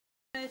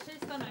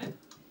Kista nu.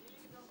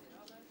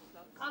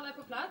 Alla är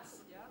på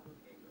plats.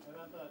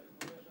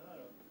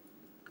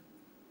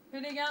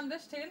 Hur ligger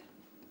Anders till?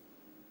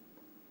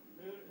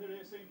 Hur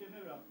är synken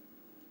nu då?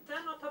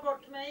 Sen och ta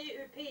bort mig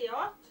ur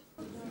PA.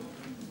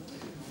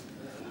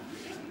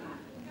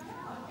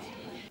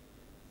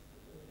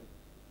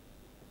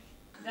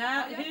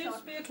 Där,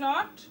 Husby är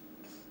klart.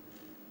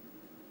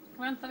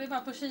 Väntar vi bara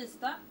på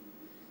Kista.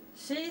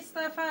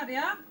 Kista är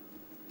färdiga.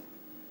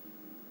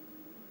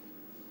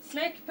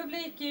 Släck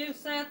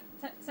publikljuset,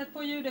 sätt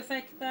på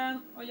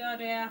ljudeffekten och gör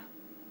det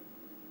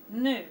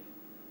nu.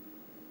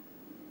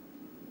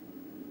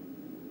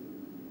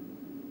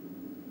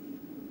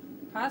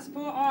 Pass på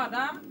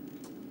Adam.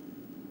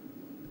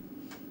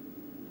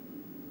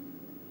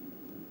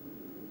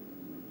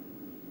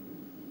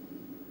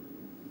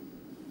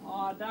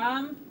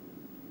 Adam.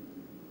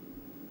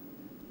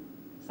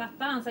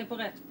 Satte han sig på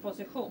rätt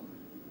position?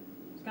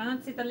 Ska han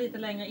inte sitta lite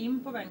längre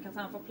in på bänken så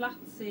han får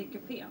plats i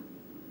kupén?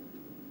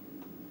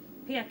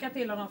 Peka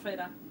till honom,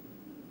 Frida.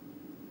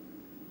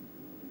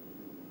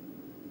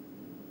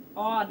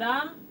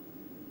 Adam.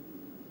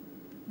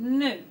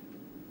 Nu.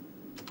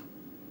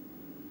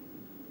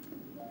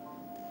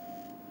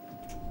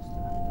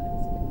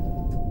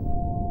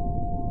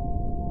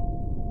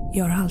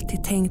 Jag har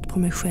alltid tänkt på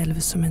mig själv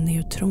som en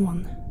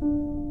neutron.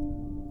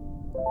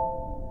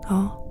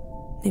 Ja,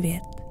 ni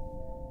vet.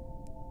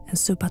 En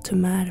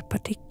subatomär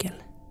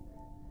partikel.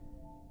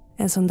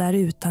 En sån där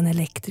utan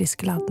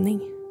elektrisk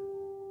laddning.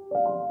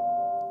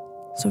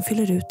 Som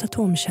fyller ut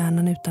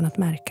atomkärnan utan att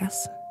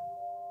märkas.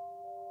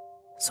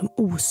 Som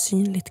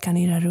osynligt kan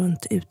irra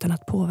runt utan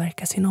att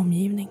påverka sin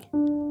omgivning.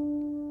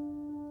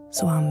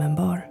 Så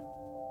användbar.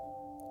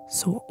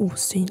 Så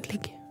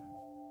osynlig.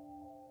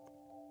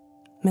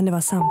 Men det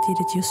var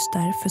samtidigt just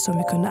därför som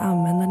vi kunde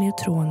använda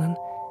neutronen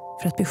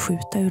för att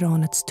beskjuta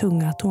uranets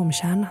tunga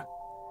atomkärna.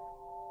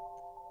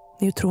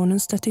 Neutronen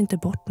stötte inte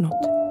bort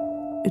något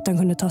utan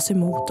kunde tas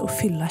emot och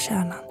fylla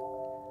kärnan.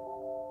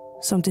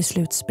 Som till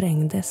slut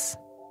sprängdes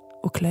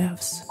och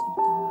klövs.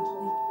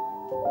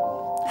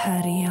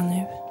 Här är jag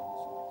nu.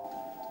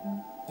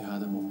 Jag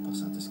hade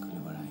hoppats att det skulle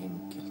vara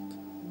enkelt.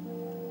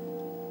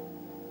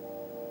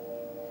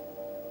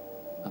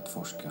 Att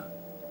forska.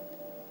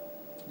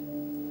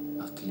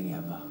 Att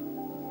leva.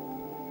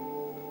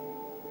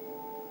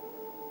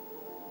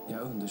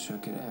 Jag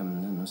undersöker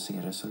ämnen och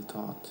ser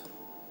resultat.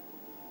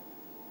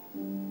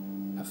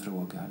 Jag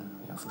frågar,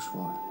 jag får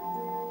svar.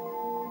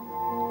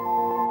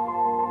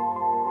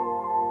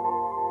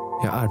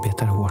 Jag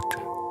arbetar hårt.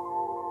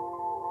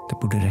 Det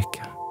borde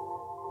räcka.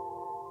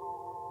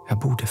 Jag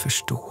borde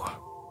förstå.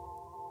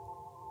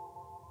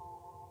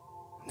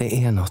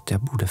 Det är något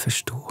jag borde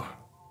förstå.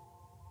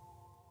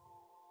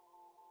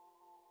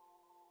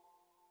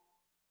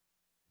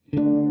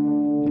 Jag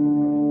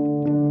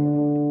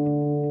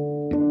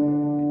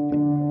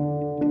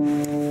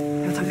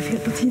har tagit fel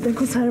på tiden.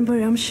 Konserten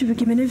börjar om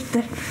 20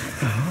 minuter.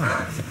 Jaha,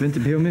 jag vill inte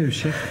be om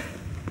ursäkt.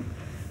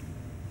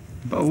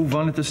 Bara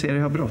ovanligt att se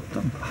dig ha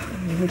bråttom.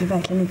 Jag vill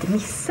verkligen inte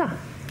missa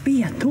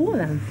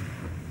Beethoven.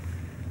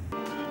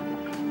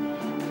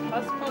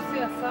 Pass på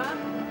Cesar.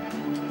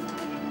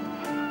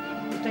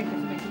 Du tänker för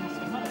mycket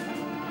midsommar.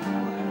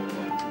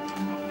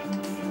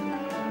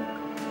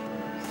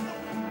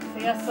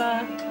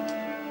 Cesar.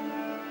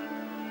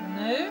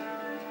 Nu.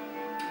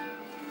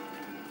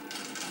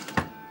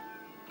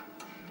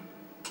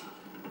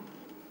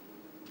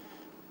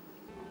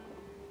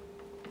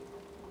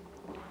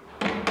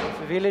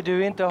 Varför ville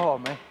du inte ha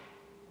mig?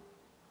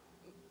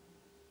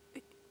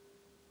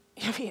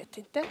 Jag vet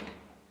inte.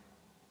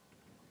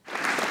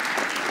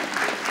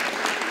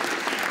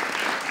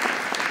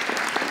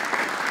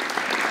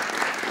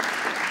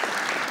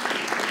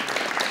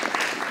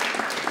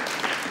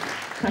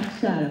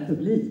 Tack kära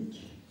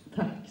publik.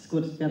 Tack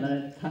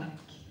skådespelare.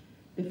 Tack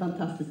det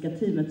fantastiska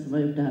teamet som har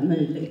gjort det här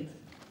möjligt.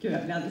 Gud,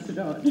 jag blir alldeles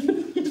rörd.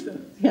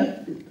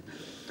 Häftigt.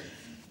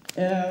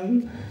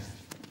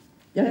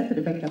 Jag heter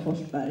Rebecka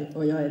Forsberg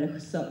och jag är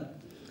regissör.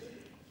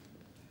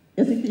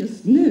 Jag sitter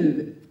just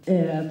nu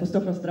på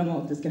Stockholms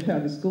dramatiska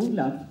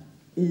högskola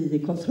i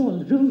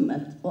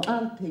kontrollrummet. Och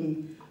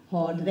allting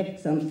har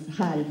direktsänds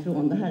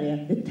härifrån. Det här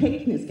är det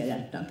tekniska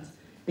hjärtat.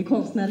 Det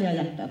konstnärliga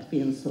hjärtat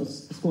finns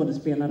hos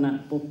skådespelarna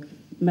och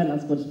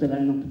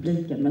mellanskådespelaren och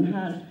publiken. Men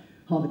här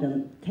har vi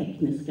den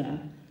tekniska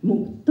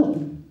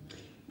motorn.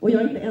 Och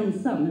jag är inte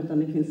ensam utan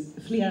det finns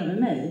flera med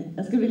mig.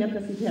 Jag skulle vilja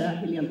presentera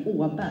Helene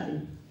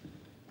Åberg.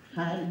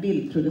 Här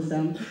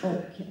bildproducent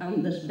och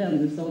Anders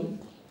Bennusson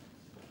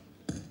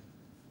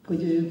på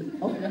ljud.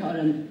 Och vi har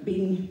en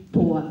bing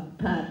på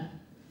Per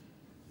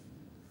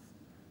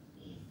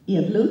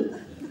Edlund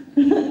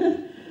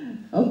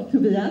och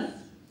Tobias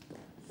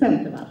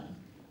Centervall.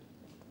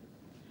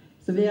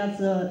 Så vi är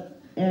alltså,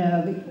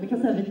 vi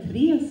kan säga vi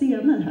är 3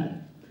 scener här.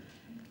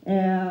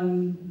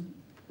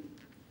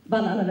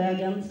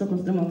 Vallalavägen,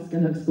 Stockholms dramatiska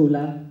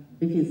högskola.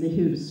 Vi finns i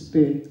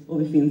Husby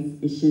och vi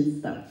finns i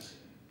Kista.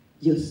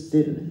 Just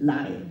du,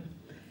 live.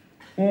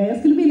 Jag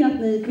skulle vilja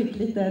att ni fick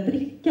lite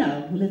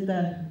dricka och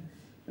lite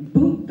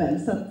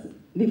bubbel. Så att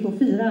ni får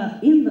fira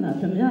in den här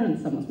premiären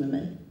tillsammans med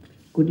mig.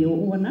 Går det att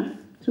ordna,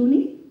 tror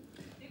ni?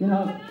 Vi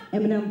har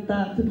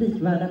eminenta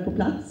publikvärdar på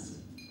plats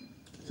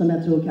som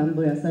jag tror kan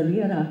börja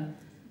servera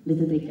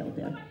lite dricka åt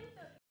er.